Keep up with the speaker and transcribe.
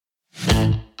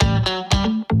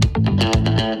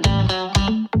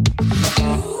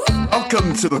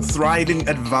Welcome to the Thriving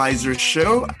Advisor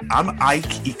Show. I'm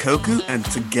Ike Ikoku, and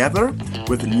together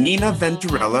with Nina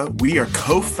Venturella, we are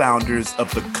co-founders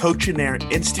of the Coachinaire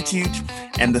Institute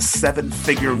and the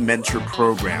 7-Figure Mentor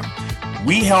Program.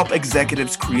 We help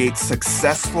executives create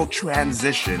successful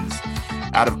transitions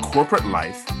out of corporate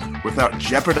life without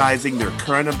jeopardizing their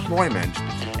current employment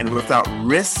and without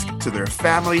risk to their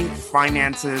family,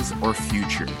 finances, or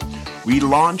future. We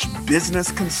launch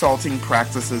business consulting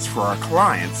practices for our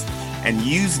clients and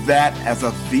use that as a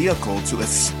vehicle to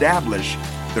establish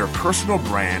their personal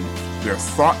brand, their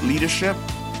thought leadership,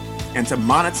 and to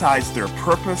monetize their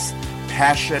purpose,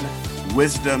 passion,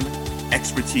 wisdom,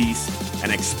 expertise,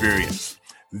 and experience.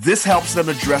 This helps them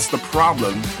address the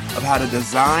problem of how to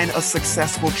design a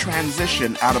successful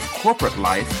transition out of corporate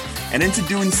life and into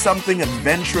doing something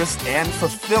adventurous and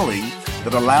fulfilling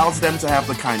that allows them to have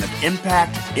the kind of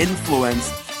impact,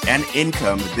 influence, and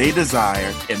income they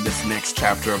desire in this next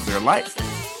chapter of their life.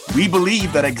 We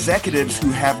believe that executives who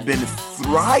have been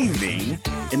thriving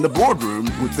in the boardroom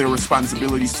with their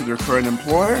responsibilities to their current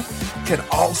employer can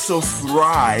also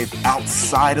thrive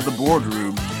outside of the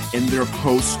boardroom in their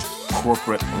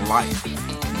post-corporate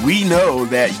life. We know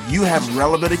that you have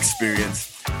relevant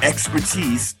experience,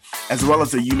 expertise, as well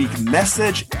as a unique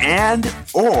message and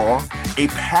or a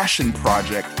passion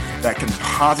project that can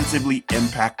positively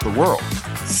impact the world.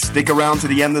 Stick around to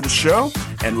the end of the show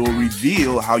and we'll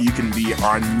reveal how you can be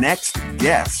our next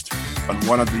guest on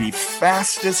one of the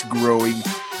fastest growing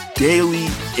daily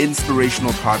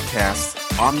inspirational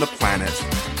podcasts on the planet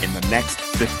in the next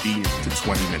 15 to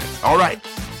 20 minutes. All right,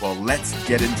 well, let's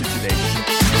get into today's show.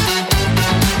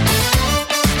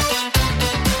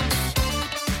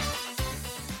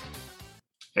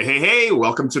 Hey,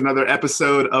 welcome to another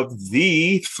episode of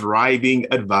the Thriving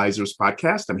Advisors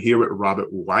Podcast. I'm here with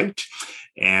Robert White,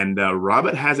 and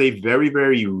Robert has a very,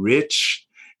 very rich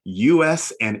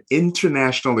U.S. and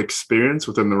international experience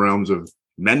within the realms of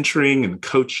mentoring and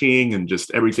coaching and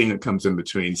just everything that comes in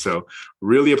between. So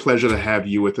really a pleasure to have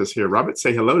you with us here. Robert,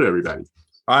 say hello to everybody.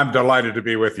 I'm delighted to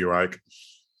be with you, Ike.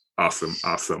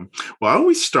 Awesome. Well, I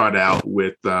always start out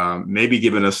with maybe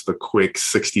giving us the quick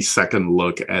 60-second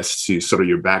look as to sort of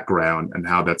your background and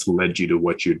how that's led you to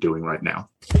what you're doing right now.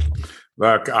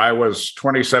 Look, I was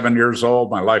 27 years old.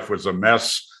 My life was a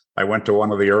mess. I went to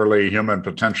one of the early human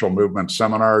potential movement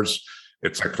seminars.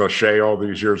 It's a cliche all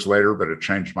these years later, but it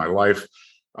changed my life.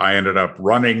 I ended up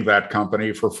running that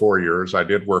company for 4 years. I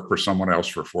did work for someone else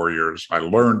for 4 years. I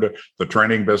learned the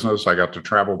training business. I got to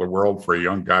travel the world for a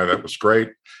young guy. That was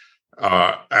great.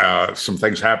 Some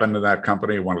things happened in that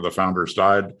company. One of the founders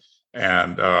died,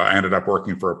 and I ended up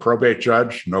working for a probate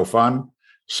judge. No fun.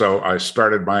 So I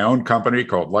started my own company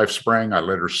called LifeSpring. I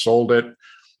later sold it,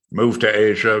 moved to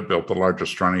Asia, built the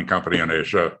largest training company in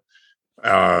Asia,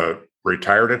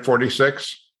 retired at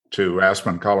 46 to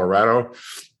Aspen, Colorado,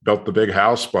 built the big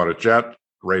house, bought a jet,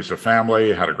 raised a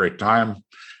family, had a great time,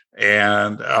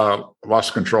 and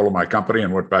lost control of my company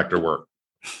and went back to work.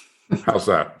 How's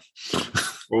that?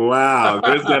 Wow,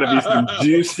 there's got to be some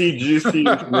juicy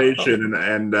information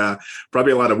and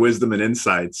probably a lot of wisdom and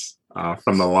insights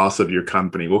from the loss of your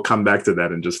company. We'll come back to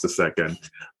that in just a second.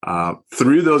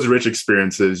 Through those rich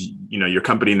experiences, your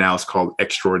company now is called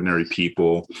Extraordinary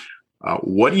People.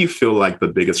 What do you feel like the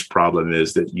biggest problem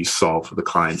is that you solve for the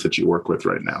clients that you work with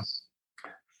right now?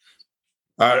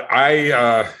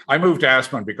 I moved to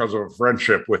Aspen because of a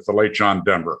friendship with the late John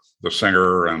Denver, the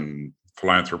singer and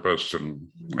philanthropist and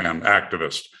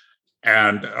activist.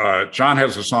 And John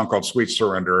has a song called Sweet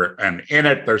Surrender. And in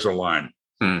it, there's a line,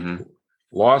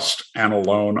 lost and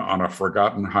alone on a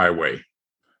forgotten highway,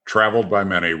 traveled by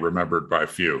many, remembered by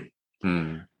few.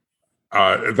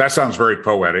 That sounds very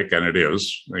poetic, and it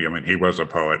is. I mean, he was a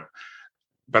poet.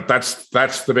 But that's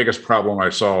the biggest problem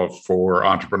I solve for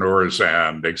entrepreneurs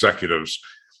and executives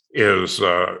is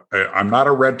I'm not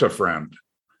a rent-a-friend,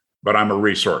 but I'm a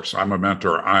resource. I'm a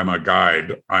mentor. I'm a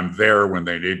guide. I'm there when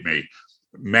they need me.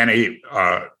 Many,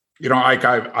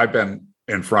 I've been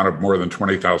in front of more than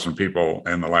 20,000 people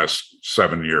in the last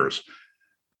 7 years.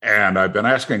 And I've been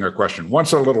asking a question.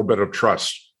 Once a little bit of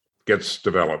trust gets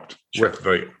developed with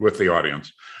the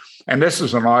audience. And this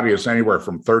is an audience anywhere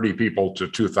from 30 people to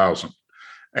 2,000.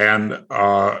 And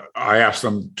I ask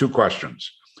them two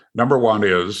questions. Number one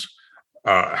is,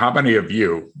 how many of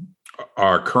you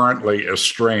are currently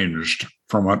estranged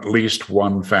from at least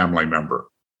one family member?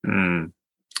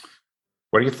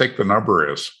 What do you think the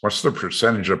number is? What's the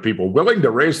percentage of people willing to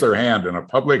raise their hand in a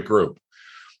public group?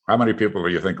 How many people do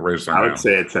you think raise their hand? I would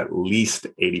say it's at least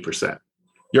 80%.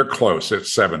 You're close.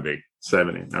 It's 70.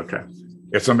 70. Okay.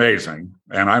 It's amazing.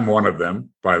 And I'm one of them,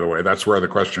 by the way. That's where the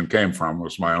question came from,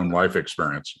 was my own life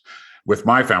experience. with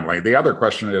my family. The other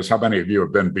question is, how many of you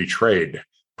have been betrayed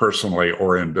personally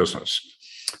or in business?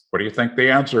 What do you think the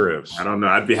answer is? I don't know.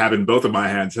 I'd be having both of my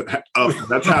hands up.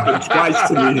 That's happened twice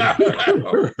to me.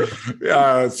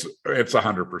 Yeah, it's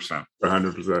 100%.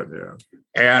 100%, yeah.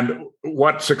 And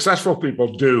what successful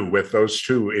people do with those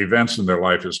two events in their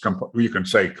life is, you can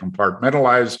say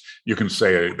compartmentalize. You can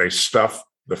say they stuff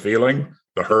the feeling,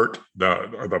 the hurt,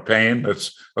 the pain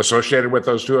that's associated with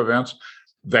those two events.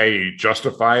 They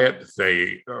justify it.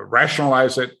 They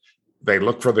rationalize it. They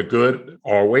look for the good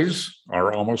always,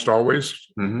 or almost always.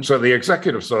 Mm-hmm. So the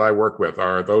executives that I work with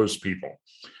are those people.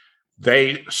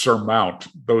 They surmount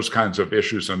those kinds of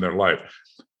issues in their life.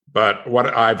 But what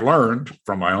I've learned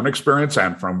from my own experience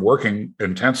and from working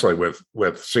intensely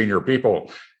with senior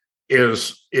people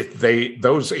is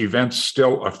those events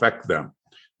still affect them.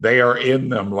 They are in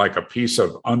them like a piece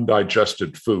of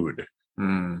undigested food.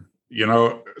 Mm.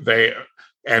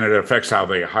 And it affects how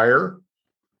they hire,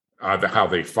 how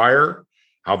they fire,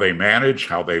 how they manage,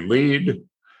 how they lead.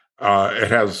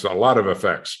 It has a lot of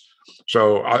effects.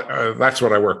 So that's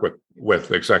what I work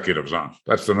with executives on.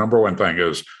 That's the number one thing,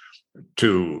 is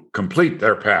to complete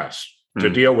their past, to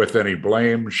deal with any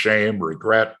blame, shame,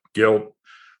 regret, guilt,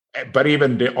 but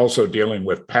even also dealing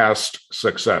with past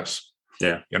success.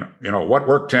 Yeah. What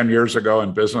worked 10 years ago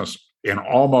in business, in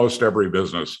almost every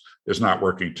business, is not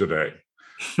working today.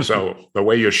 So the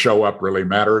way you show up really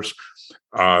matters.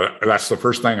 That's the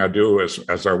first thing I do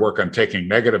as I work on taking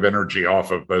negative energy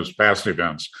off of those past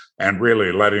events and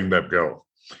really letting them go.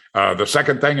 The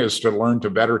second thing is to learn to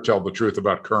better tell the truth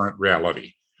about current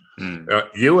reality.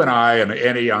 You and I and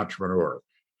any entrepreneur,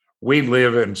 we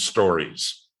live in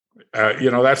stories.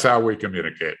 That's how we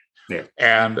communicate. Yeah.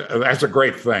 And that's a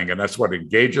great thing. And that's what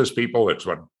engages people. It's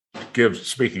what gives,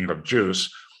 speaking of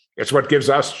juice, it's what gives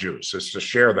us juice, is to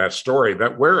share that story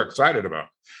that we're excited about.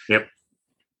 Yep.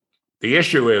 The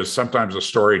issue is sometimes the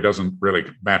story doesn't really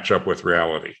match up with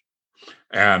reality.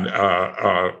 And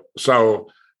so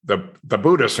the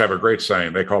Buddhists have a great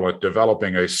saying. They call it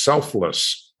developing a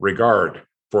selfless regard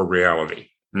for reality.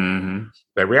 Mm-hmm.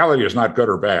 That reality is not good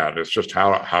or bad. It's just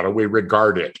how do we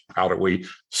regard it? How do we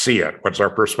see it? What's our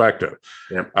perspective?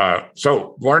 Yep.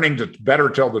 So learning to better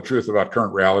tell the truth about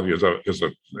current reality is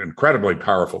an incredibly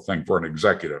powerful thing for an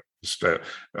executive.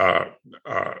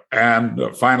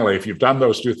 And finally, if you've done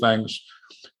those two things,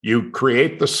 you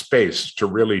create the space to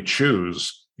really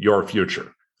choose your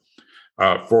future.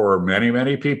 For many,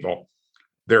 many people,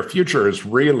 their future is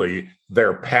really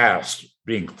their past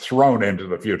being thrown into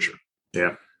the future.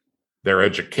 Yeah. Their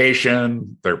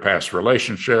education, their past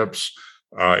relationships.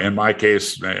 In my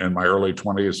case, in my early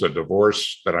 20s, a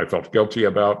divorce that I felt guilty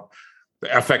about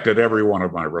affected every one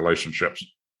of my relationships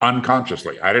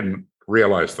unconsciously. I didn't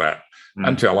realize that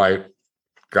until I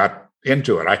got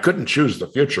into it. I couldn't choose the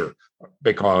future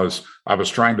because I was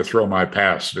trying to throw my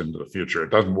past into the future.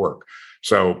 It doesn't work.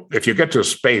 So if you get to a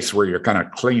space where you're kind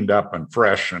of cleaned up and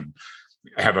fresh and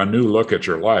have a new look at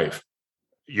your life,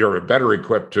 you're better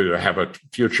equipped to have a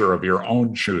future of your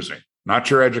own choosing, not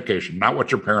your education, not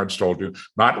what your parents told you,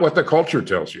 not what the culture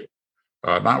tells you,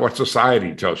 not what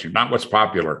society tells you, not what's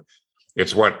popular.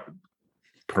 It's what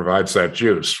provides that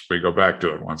juice. We go back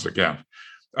to it once again.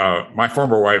 My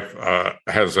former wife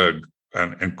has an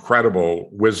incredible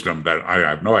wisdom that I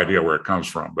have no idea where it comes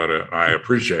from, but I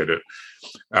appreciate it.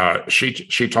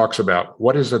 She talks about,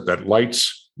 what is it that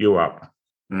lights you up?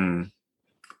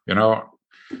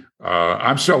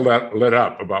 I'm still lit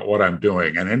up about what I'm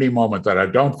doing. And any moment that I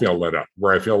don't feel lit up,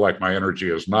 where I feel like my energy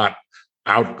is not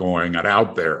outgoing and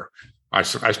out there, I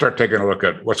start taking a look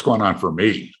at what's going on for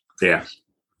me. Yeah.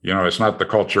 It's not the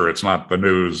culture. It's not the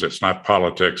news. It's not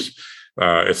politics.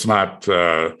 It's not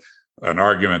an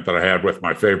argument that I had with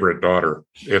my favorite daughter.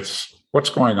 It's what's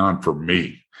going on for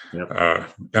me. Yep.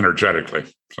 Energetically.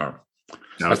 So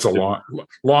that's a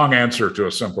long answer to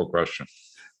a simple question.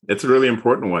 It's a really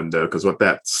important one, though, because what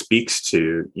that speaks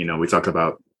to, we talk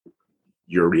about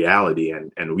your reality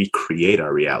and we create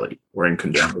our reality. We're in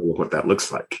control of what that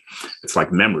looks like. It's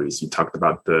like memories. You talked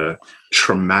about the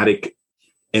traumatic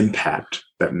impact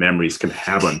that memories can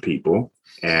have on people.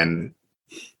 And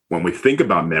when we think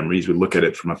about memories, we look at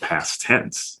it from a past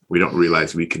tense. We don't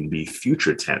realize we can be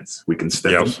future tense. We can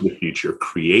step into the future,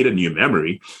 create a new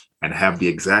memory, and have the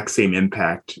exact same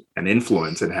impact and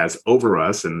influence it has over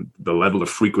us and the level of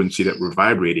frequency that we're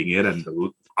vibrating in and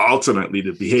ultimately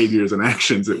the behaviors and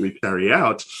actions that we carry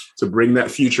out to bring that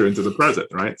future into the present,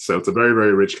 right? So it's a very,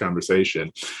 very rich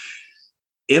conversation.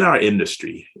 In our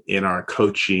industry, in our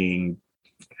coaching,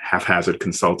 haphazard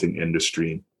consulting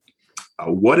industry,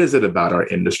 what is it about our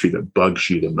industry that bugs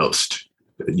you the most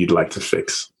that you'd like to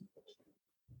fix?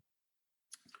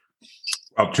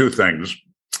 Well, two things.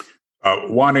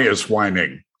 One is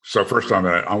whining. So first,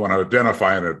 I want to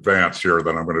identify in advance here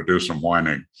that I'm going to do some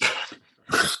whining.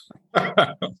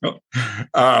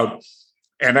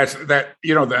 And that's that.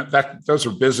 Those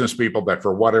are business people that,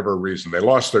 for whatever reason, they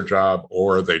lost their job,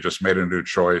 or they just made a new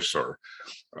choice, or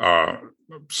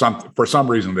for some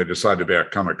reason they decide to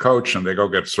become a coach, and they go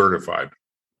get certified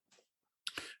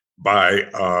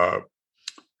by.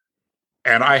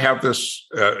 And I have this.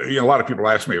 A lot of people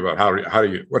ask me about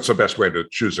what's the best way to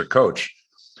choose a coach,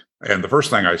 and the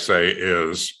first thing I say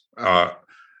is,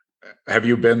 have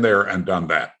you been there and done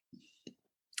that?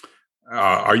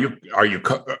 Are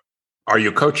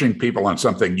you coaching people on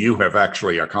something you have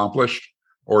actually accomplished,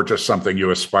 or just something you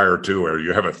aspire to, or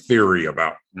you have a theory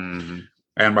about? Mm-hmm.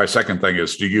 And my second thing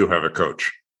is, do you have a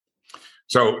coach?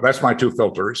 So that's my two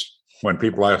filters when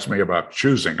people ask me about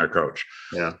choosing a coach.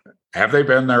 Yeah. Have they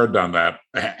been there and done that?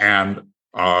 And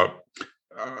are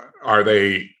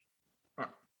they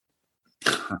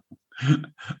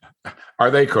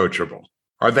coachable?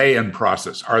 Are they in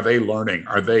process? Are they learning?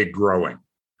 Are they growing?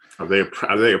 Are they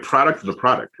a product of the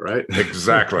product, right?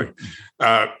 Exactly.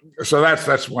 So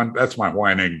that's my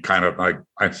whining kind of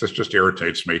this just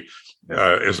irritates me.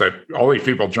 Is that all these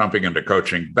people jumping into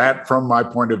coaching that, from my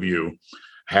point of view,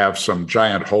 have some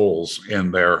giant holes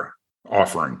in their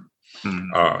offering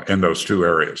in those two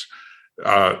areas.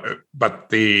 But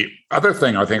the other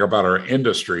thing I think about our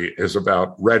industry is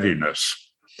about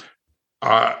readiness.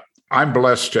 I'm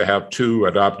blessed to have two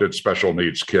adopted special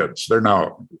needs kids. They're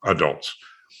now adults.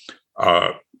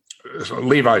 So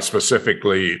Levi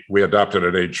specifically, we adopted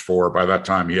at age 4. By that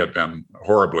time, he had been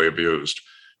horribly abused,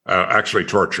 actually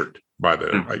tortured by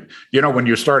when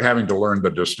you start having to learn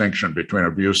the distinction between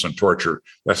abuse and torture,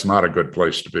 that's not a good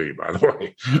place to be, by the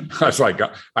way. I was like,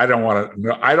 I don't want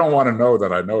to know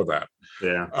that I know that.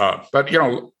 Yeah. But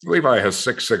Levi has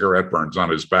 6 cigarette burns on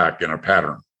his back in a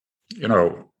pattern, and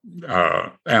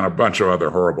a bunch of other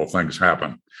horrible things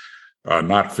happen.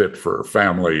 Not fit for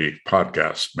family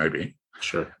podcast, maybe.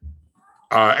 Sure.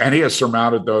 And he has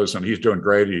surmounted those, and he's doing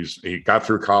great. He got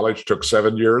through college, took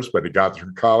 7 years, but he got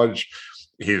through college.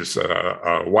 He's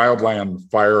a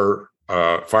wildland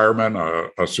fireman,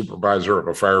 a supervisor of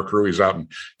a fire crew. He's out in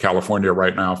California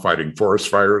right now fighting forest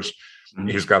fires. Mm-hmm.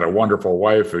 He's got a wonderful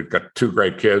wife. He's got 2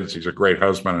 great kids. He's a great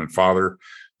husband and father.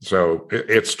 So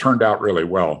it's turned out really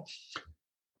well.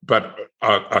 But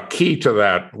a key to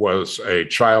that was a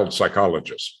child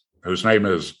psychologist whose name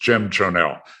is Jim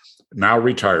Jonell, now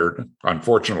retired,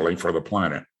 unfortunately for the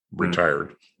planet,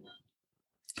 retired.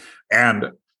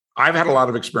 And I've had a lot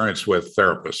of experience with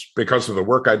therapists because of the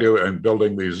work I do in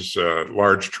building these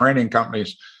large training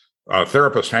companies.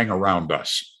 Therapists hang around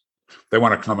us. They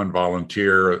want to come and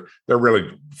volunteer. They're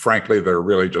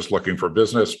really just looking for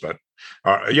business, but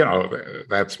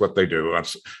that's what they do.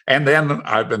 And then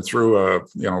I've been through a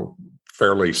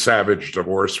fairly savage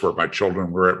divorce where my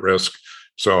children were at risk.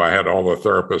 So I had all the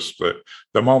therapists.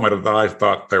 The moment that I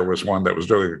thought there was one that was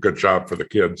doing a good job for the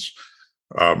kids,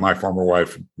 my former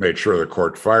wife made sure the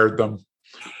court fired them.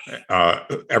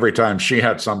 Every time she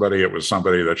had somebody, it was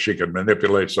somebody that she could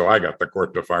manipulate. So I got the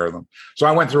court to fire them. So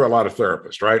I went through a lot of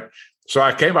therapists, right? So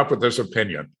I came up with this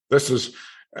opinion. This is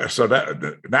so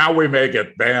that now we may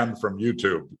get banned from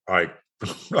YouTube. Like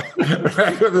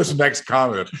this next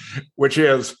comment, which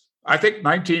is, I think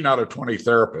 19 out of 20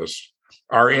 therapists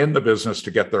are in the business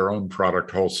to get their own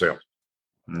product wholesale.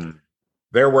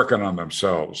 They're working on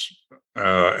themselves.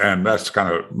 And that's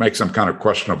kind of makes them kind of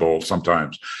questionable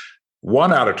sometimes.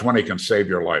 1 out of 20 can save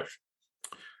your life.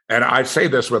 And I say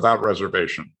this without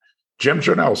reservation. Jim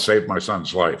Jonell saved my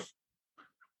son's life.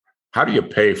 How do you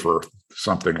pay for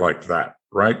something like that,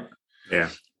 right? Yeah.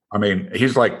 I mean,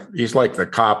 he's like the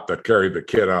cop that carried the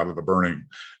kid out of the burning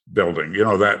building.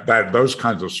 That those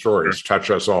kinds of stories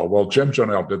touch us all. Well, Jim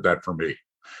Jonell did that for me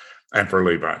and for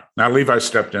Levi. Now, Levi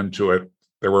stepped into it.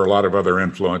 There were a lot of other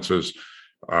influences.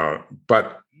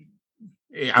 But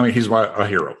I mean, he's a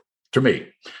hero to me.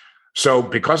 So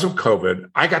because of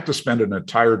COVID, I got to spend an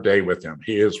entire day with him.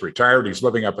 He is retired. He's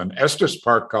living up in Estes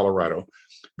Park, Colorado,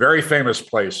 very famous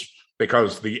place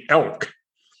because the elk,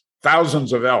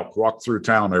 thousands of elk walk through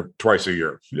town there twice a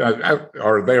year.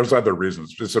 Or there's other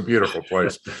reasons. It's a beautiful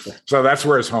place. So that's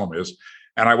where his home is.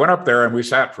 And I went up there and we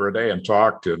sat for a day and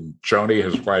talked, and Joni,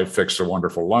 his wife, fixed a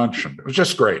wonderful lunch, and it was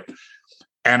just great.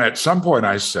 And at some point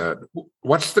I said,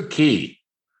 what's the key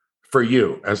for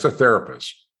you as a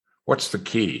therapist? What's the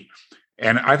key?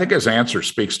 And I think his answer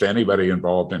speaks to anybody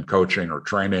involved in coaching or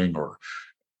training or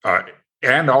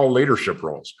and all leadership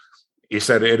roles. He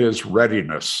said, it is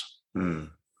readiness.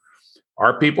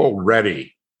 Are people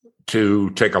ready to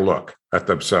take a look at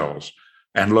themselves,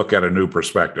 and look at a new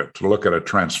perspective, to look at a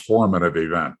transformative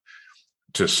event,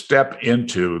 to step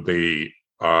into the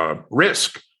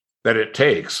risk that it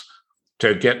takes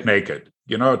to get naked,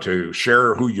 to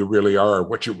share who you really are,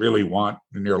 what you really want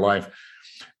in your life.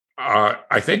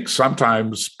 I think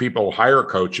sometimes people hire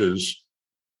coaches,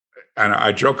 and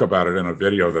I joke about it in a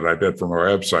video that I did from our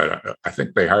website. I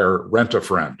think they rent a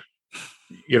friend,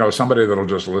 somebody that'll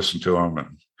just listen to them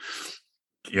and,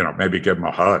 maybe give them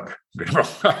a hug.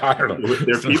 I don't know.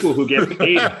 There are people who get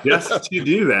paid just to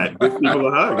do that. Give people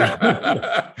a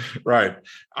hug. Right.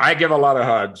 I give a lot of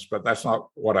hugs, but that's not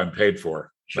what I'm paid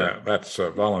for. Sure. That's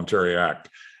a voluntary act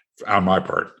on my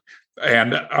part.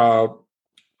 And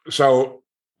so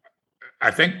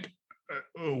I think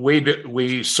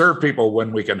we serve people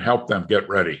when we can help them get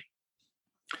ready.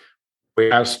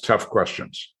 We ask tough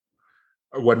questions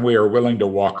when we are willing to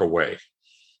walk away.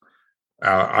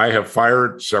 I have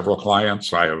fired several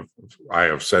clients. I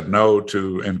have said no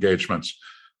to engagements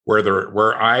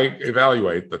where I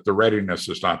evaluate that the readiness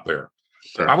is not there.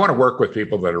 Sure. I want to work with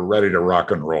people that are ready to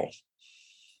rock and roll.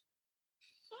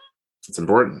 It's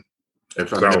important.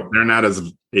 If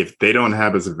they don't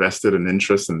have as vested an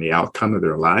interest in the outcome of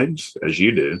their lives as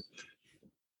you do.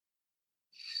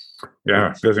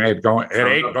 Yeah, it ain't going.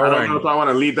 I don't know if I want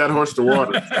to lead that horse to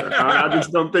water. I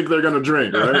just don't think they're going to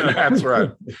drink, right? That's right.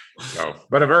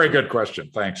 But a very good question.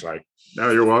 Thanks, Ike.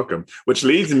 No, you're welcome. Which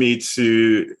leads me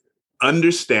to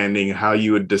understanding how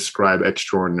you would describe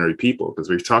extraordinary people,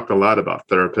 because we've talked a lot about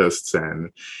therapists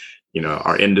and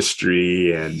our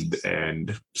industry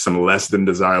and some less than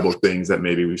desirable things that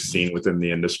maybe we've seen within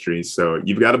the industry. So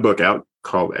you've got a book out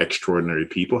called Extraordinary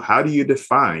People. How do you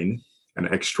define an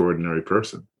extraordinary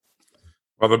person?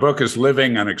 Well, the book is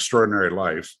Living an Extraordinary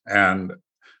Life. And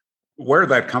where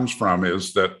that comes from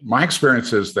is that my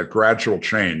experience is that gradual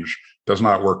change does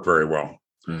not work very well,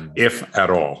 if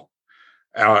at all.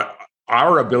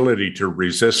 Our ability to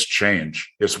resist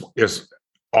change is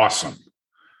awesome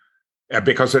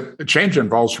because change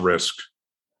involves risk.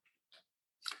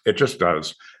 It just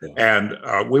does. Yeah.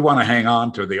 And we want to hang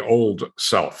on to the old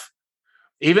self,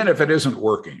 even if it isn't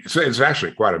working. It's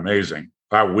actually quite amazing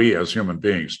how we as human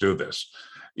beings do this.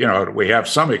 We have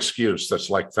some excuse that's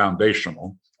like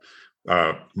foundational.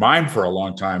 Mine for a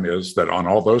long time is that on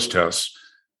all those tests,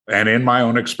 and in my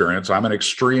own experience, I'm an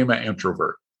extreme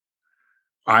introvert.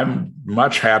 I'm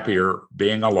much happier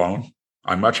being alone.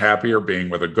 I'm much happier being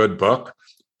with a good book,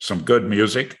 some good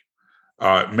music,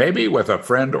 maybe with a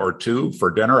friend or two for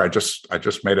dinner. I just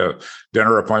made a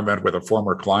dinner appointment with a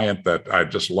former client that I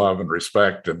just love and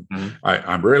respect, and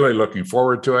I'm really looking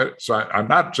forward to it. So I'm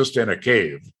not just in a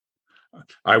cave.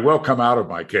 I will come out of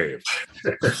my cave,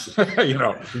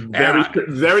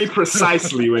 very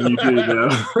precisely when you do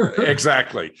that.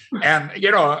 Exactly. And,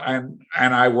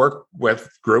 and I work with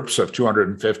groups of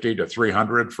 250 to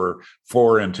 300 for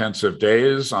 4 intensive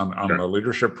days on Sure. the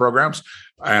leadership programs.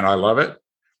 And I love it.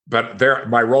 But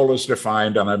my role is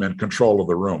defined and I'm in control of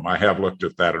the room. I have looked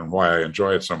at that and why I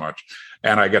enjoy it so much.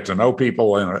 And I get to know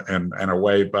people in a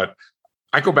way, but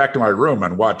I go back to my room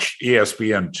and watch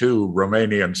ESPN2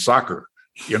 Romanian soccer.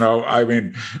 I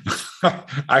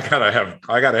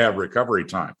gotta have recovery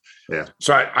time. Yeah.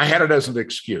 So I had it as an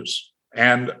excuse,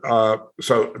 and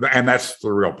that's the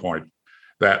real point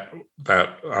that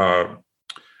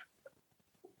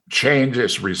change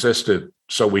is resisted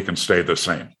so we can stay the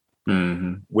same.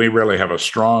 Mm-hmm. We really have a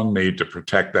strong need to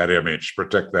protect that image,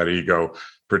 protect that ego,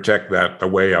 protect that the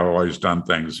way I've always done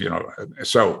things.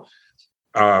 So.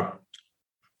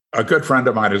 A good friend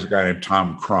of mine is a guy named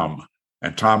Tom Crum,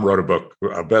 and Tom wrote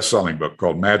a best-selling book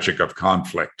called Magic of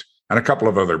Conflict, and a couple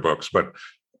of other books, but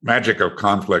Magic of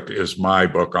Conflict is my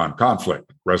book on conflict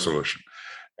resolution.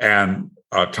 And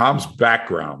Tom's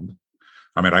background,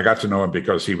 I got to know him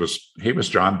because he was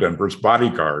John Denver's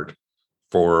bodyguard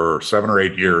for 7 or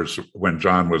 8 years when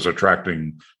John was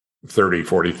attracting 30,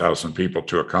 40,000 people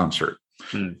to a concert.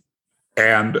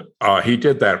 And he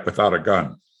did that without a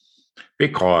gun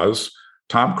because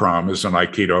Tom Crum is an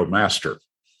Aikido master.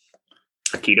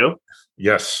 Aikido?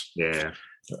 Yes. Yeah.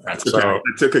 I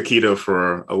took Aikido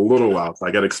for a little while, so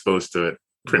I got exposed to it.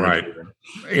 Right.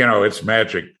 It's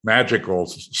magical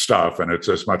stuff, and it's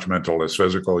as much mental as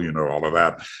physical, all of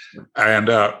that. And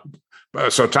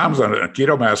so Tom's an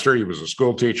Aikido master. He was a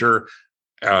school teacher.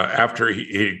 After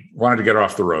he wanted to get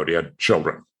off the road, he had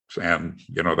children. And,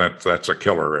 that's a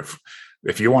killer.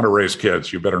 If you want to raise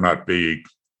kids, you better not be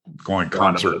going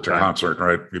concert to concert,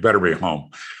 right? You better be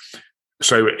home.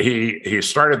 So he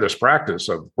started this practice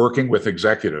of working with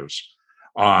executives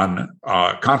on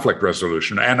conflict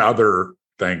resolution and other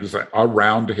things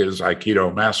around his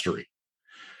Aikido mastery.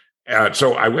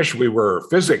 So I wish we were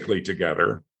physically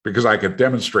together because I could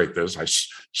demonstrate this. I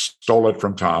stole it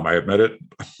from Tom. I admit it.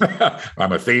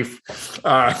 I'm a thief.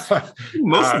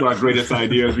 Most of our greatest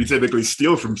ideas we typically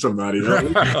steal from somebody.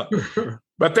 Right?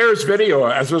 But there's video,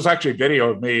 as was actually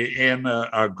video of me in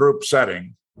a group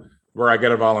setting where I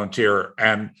get a volunteer.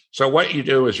 And so what you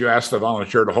do is you ask the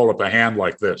volunteer to hold up a hand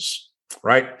like this,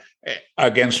 right?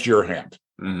 Against your hand,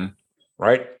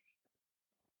 right?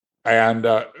 And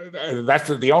that's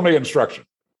the only instruction.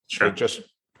 Sure. So just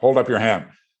hold up your hand.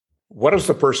 What does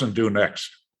the person do next?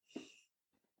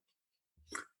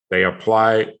 They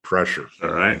apply pressure. All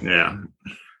right. Yeah.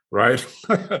 Right?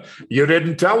 You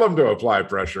didn't tell them to apply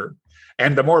pressure.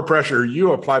 And the more pressure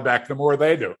you apply back, the more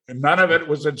they do. And none of it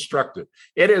was instructed.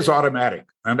 It is automatic.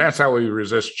 And that's how we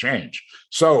resist change.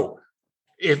 So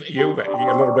if you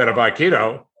a little bit of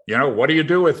Aikido, what do you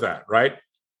do with that, right?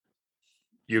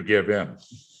 You give in.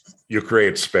 You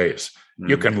create space.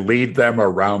 You can lead them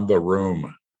around the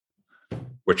room,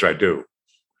 which I do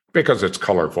because it's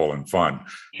colorful and fun,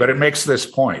 but it makes this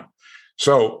point.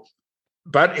 So,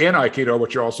 but in Aikido,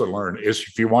 what you also learn is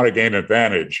if you want to gain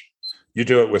advantage, you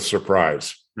do it with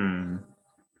surprise,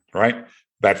 right?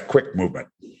 That quick movement.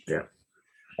 Yeah.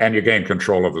 And you gain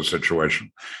control of the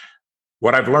situation.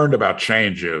 What I've learned about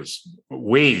change is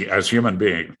we as human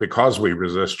beings, because we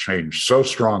resist change so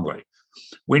strongly,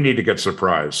 we need to get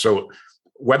surprised. So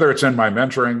whether it's in my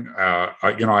mentoring,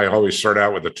 I always start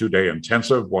out with a 2-day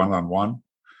intensive one-on-one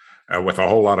with a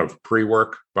whole lot of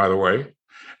pre-work, by the way.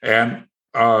 And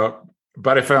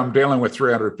but if I'm dealing with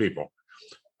 300 people,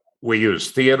 we use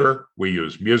theater, we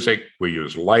use music, we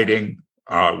use lighting,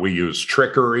 we use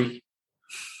trickery.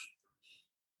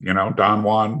 Don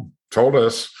Juan told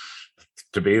us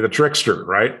to be the trickster,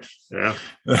 right? Yeah.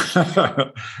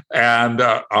 And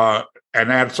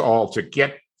that's all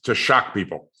to shock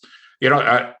people.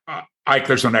 Ike,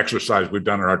 there's an exercise we've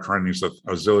done in our trainings a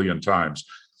zillion times.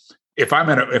 If I'm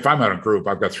in a group,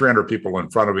 I've got 300 people in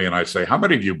front of me, and I say, "How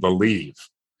many of you believe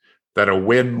that a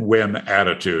win-win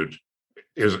attitude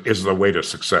is the way to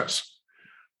success?"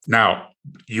 Now,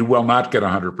 you will not get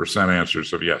 100%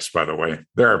 answers of yes, by the way.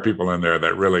 There are people in there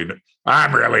that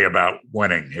I'm really about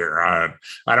winning here.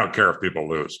 I don't care if people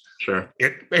lose. Sure.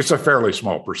 It's a fairly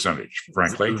small percentage,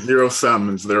 frankly. Zero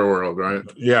sum is their world, right?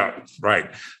 Yeah,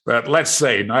 right. But let's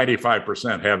say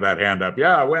 95% have that hand up.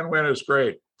 Yeah, win-win is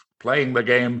great. Playing the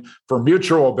game for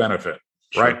mutual benefit,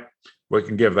 sure. Right? We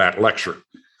can give that lecture.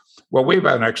 Well, we've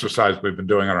had an exercise we've been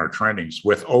doing on our trainings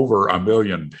with over 1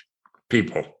 million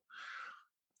people,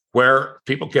 where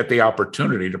people get the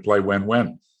opportunity to play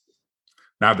win-win.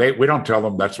 Now, we don't tell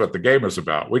them that's what the game is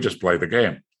about. We just play the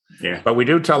game. Yeah. But we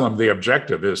do tell them the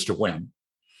objective is to win.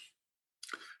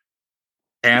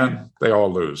 And they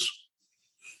all lose.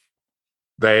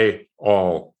 They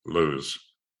all lose.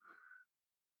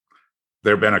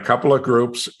 There have been a couple of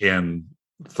groups in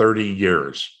 30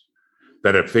 years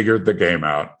that have figured the game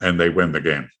out and they win the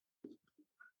game.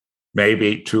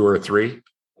 Maybe 2 or 3.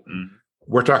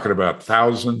 We're talking about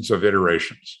thousands of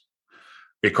iterations,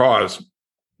 because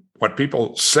what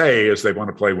people say is they want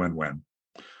to play win-win.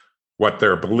 What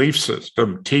their belief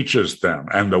system teaches them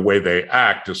and the way they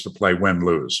act is to play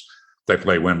win-lose. They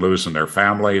play win-lose in their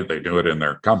family. They do it in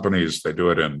their companies. They do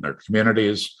it in their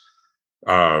communities.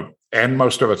 And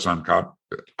most of it's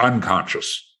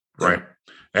unconscious, right?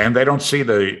 And they don't see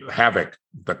the havoc,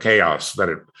 the chaos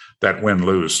that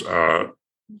win-lose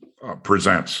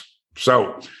presents.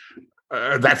 So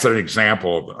that's an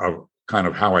example of kind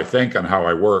of how I think and how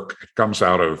I work. It comes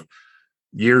out of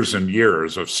years and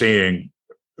years of seeing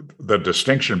the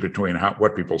distinction between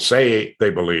what people say they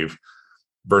believe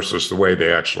versus the way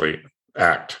they actually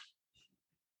act,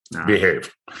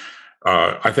 behave.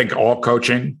 I think all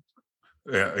coaching,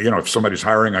 if somebody's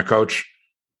hiring a coach,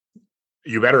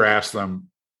 you better ask them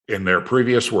in their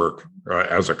previous work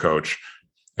as a coach,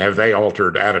 have they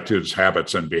altered attitudes,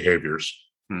 habits, and behaviors?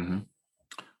 Mm-hmm.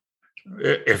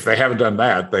 If they haven't done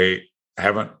that, they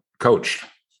haven't coached.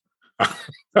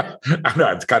 I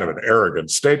know it's kind of an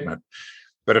arrogant statement,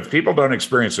 but if people don't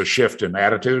experience a shift in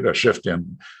attitude, a shift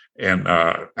in and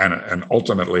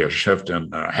ultimately a shift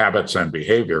in habits and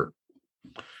behavior,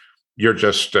 you're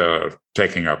just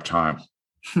taking up time.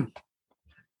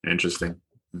 Interesting.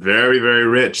 Very, very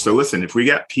rich. So listen, if we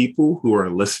got people who are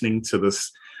listening to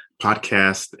this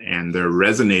podcast and they're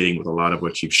resonating with a lot of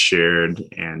what you've shared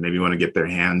and maybe want to get their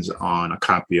hands on a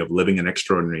copy of Living an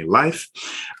Extraordinary Life,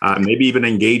 maybe even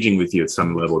engaging with you at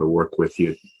some level to work with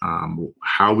you,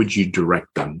 how would you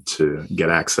direct them to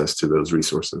get access to those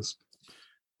resources?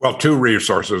 Well, 2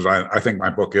 resources. I think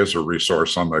my book is a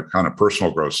resource on the kind of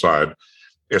personal growth side.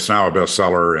 It's now a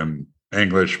bestseller in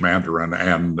English, Mandarin,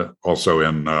 and also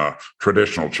in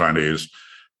traditional Chinese.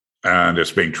 And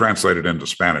it's being translated into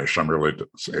Spanish. I'm really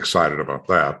excited about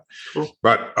that. Cool.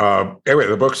 But anyway,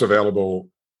 the book's available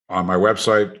on my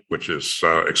website, which is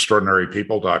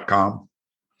extraordinarypeople.com.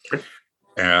 Okay.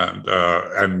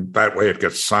 And that way it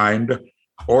gets signed.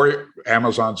 Or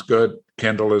Amazon's good,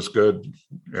 Kindle is good.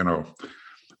 You know,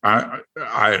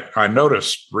 I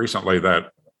noticed recently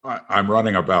that I'm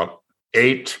running about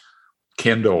 8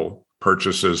 Kindle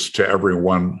purchases to every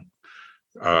one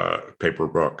paper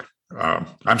book.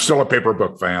 I'm still a paper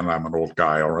book fan. I'm an old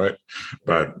guy, all right.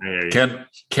 But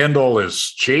Kindle is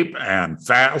cheap and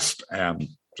fast, and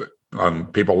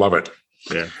people love it.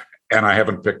 Yeah. And I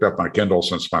haven't picked up my Kindle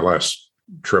since my last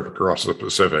trip across the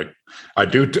Pacific.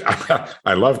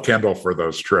 I love Kindle for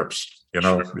those trips, you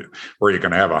know, sure, where you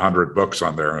can have 100 books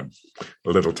on there and a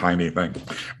little tiny thing.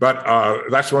 But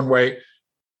that's one way.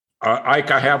 I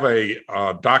have a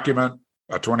document,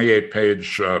 a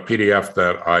 28-page PDF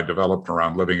that I developed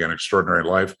around living an extraordinary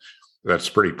life. That's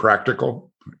pretty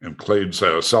practical, includes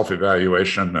a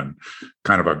self-evaluation and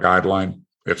kind of a guideline.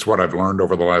 It's what I've learned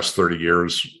over the last 30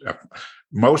 years,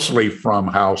 mostly from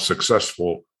how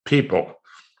successful people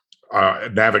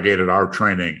navigated our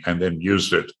training and then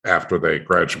used it after they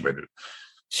graduated.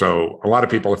 So a lot of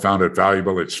people have found it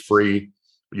valuable. It's free.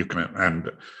 You can,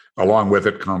 and along with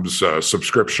it comes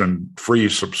free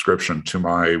subscription to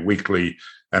my weekly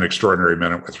An Extraordinary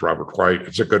Minute with Robert White.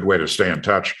 It's a good way to stay in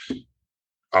touch.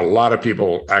 A lot of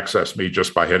people access me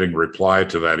just by hitting reply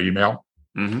to that email.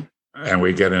 Mm-hmm. And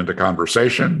we get into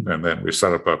conversation, and then we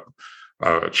set up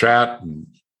a chat, and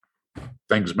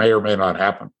things may or may not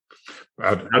happen.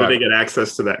 How do they get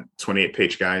access to that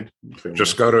 28-page guide?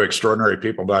 Just go to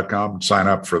extraordinarypeople.com and sign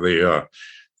up for the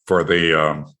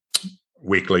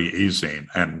weekly e-zine,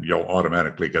 and you'll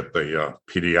automatically get the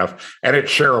PDF. And it's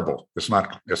shareable. It's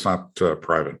not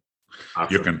private.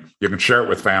 Awesome. You can share it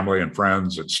with family and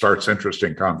friends. It starts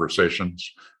interesting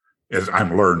conversations. I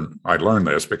learned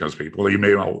this because people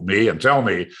email me and tell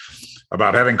me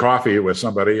about having coffee with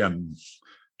somebody and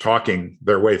talking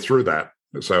their way through that.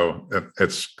 So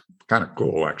it's kind of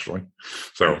cool, actually.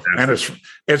 So, and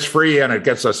it's free, and it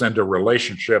gets us into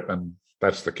relationship, and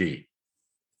that's the key.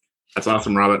 That's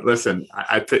awesome, Robert. Listen,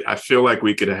 I feel like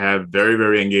we could have very,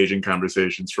 very engaging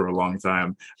conversations for a long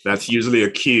time. That's usually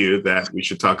a cue that we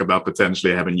should talk about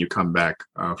potentially having you come back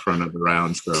for another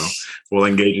round. So we'll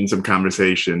engage in some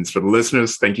conversations. For the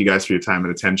listeners, thank you guys for your time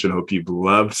and attention. Hope you've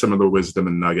loved some of the wisdom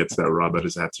and nuggets that Robert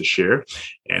has had to share.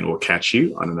 And we'll catch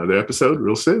you on another episode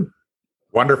real soon.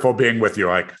 Wonderful being with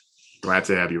you, Ike. Glad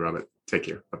to have you, Robert. Take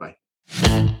care. Bye-bye.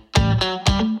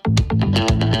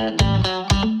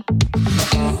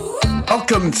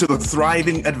 Welcome to the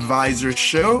Thriving Advisor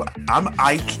Show. I'm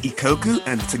Ike Ikoku,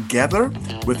 and together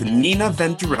with Nina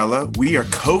Venturella, we are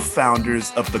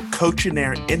co-founders of the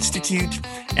Coachinaire Institute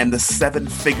and the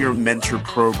 7-Figure Mentor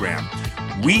Program.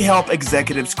 We help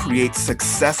executives create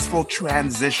successful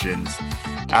transitions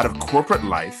out of corporate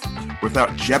life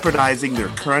without jeopardizing their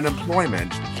current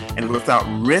employment and without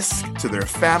risk to their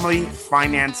family,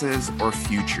 finances, or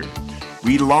future.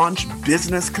 We launch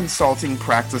business consulting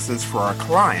practices for our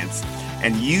clients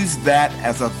and use that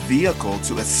as a vehicle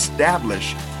to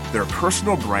establish their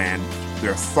personal brand,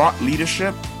 their thought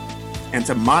leadership, and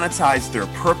to monetize their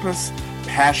purpose,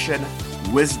 passion,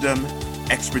 wisdom,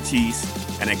 expertise,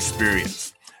 and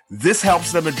experience. This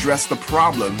helps them address the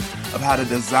problem of how to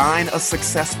design a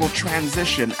successful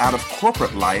transition out of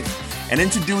corporate life and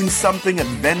into doing something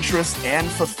adventurous and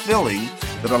fulfilling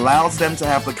that allows them to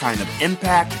have the kind of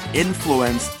impact,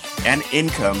 influence, and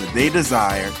income that they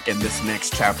desire in this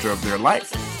next chapter of their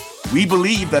life. We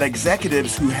believe that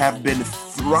executives who have been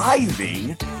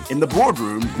thriving in the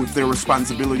boardroom with their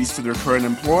responsibilities to their current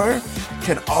employer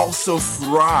can also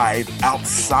thrive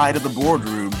outside of the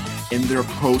boardroom in their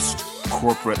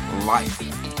post-corporate life.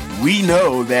 We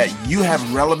know that you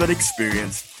have relevant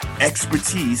experience,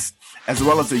 expertise, as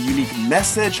well as a unique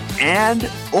message and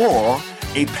or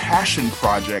a passion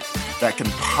project that can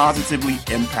positively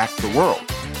impact the world.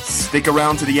 Stick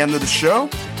around to the end of the show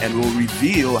and we'll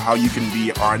reveal how you can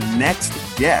be our next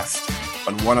guest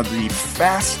on one of the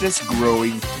fastest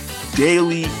growing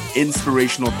daily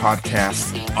inspirational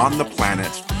podcasts on the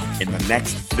planet in the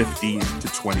next 15 to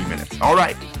 20 minutes. All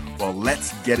right, well,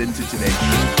 let's get into today's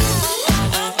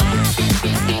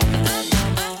show.